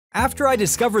After I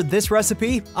discovered this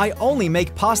recipe, I only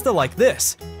make pasta like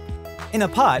this. In a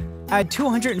pot, add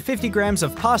 250 grams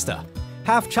of pasta,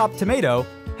 half chopped tomato,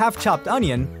 half chopped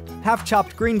onion, half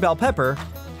chopped green bell pepper,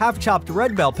 half chopped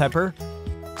red bell pepper,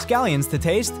 scallions to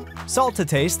taste, salt to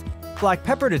taste, black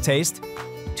pepper to taste,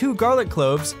 2 garlic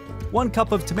cloves, 1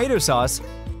 cup of tomato sauce,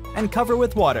 and cover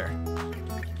with water.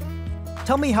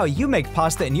 Tell me how you make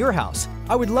pasta in your house.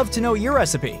 I would love to know your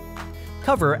recipe.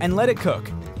 Cover and let it cook.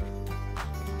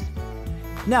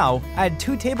 Now, add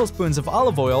 2 tablespoons of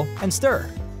olive oil and stir.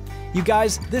 You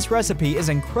guys, this recipe is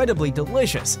incredibly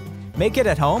delicious. Make it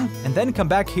at home and then come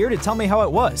back here to tell me how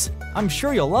it was. I'm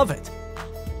sure you'll love it.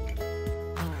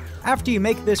 After you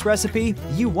make this recipe,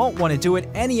 you won't want to do it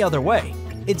any other way.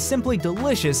 It's simply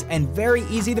delicious and very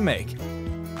easy to make.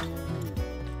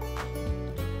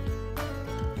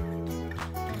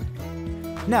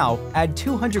 Now, add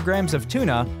 200 grams of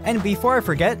tuna, and before I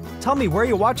forget, tell me where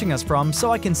you're watching us from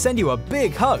so I can send you a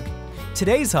big hug.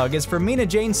 Today's hug is for Mina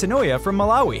Jane Sonoya from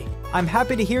Malawi. I'm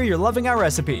happy to hear you're loving our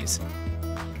recipes.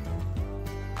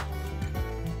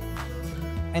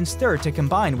 And stir to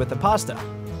combine with the pasta.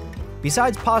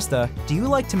 Besides pasta, do you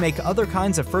like to make other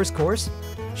kinds of first course?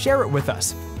 Share it with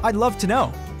us. I'd love to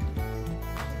know.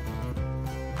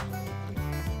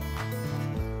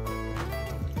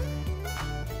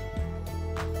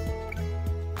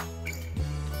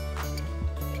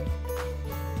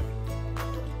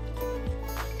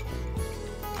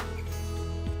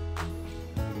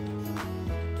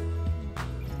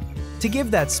 To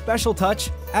give that special touch,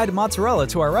 add mozzarella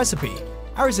to our recipe.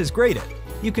 Ours is grated.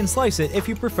 You can slice it if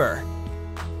you prefer.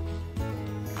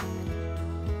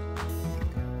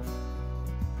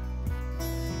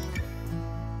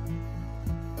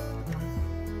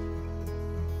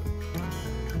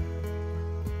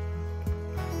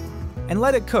 And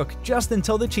let it cook just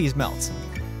until the cheese melts.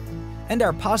 And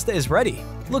our pasta is ready.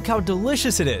 Look how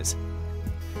delicious it is.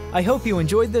 I hope you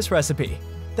enjoyed this recipe.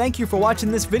 Thank you for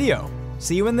watching this video.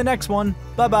 See you in the next one.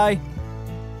 Bye-bye.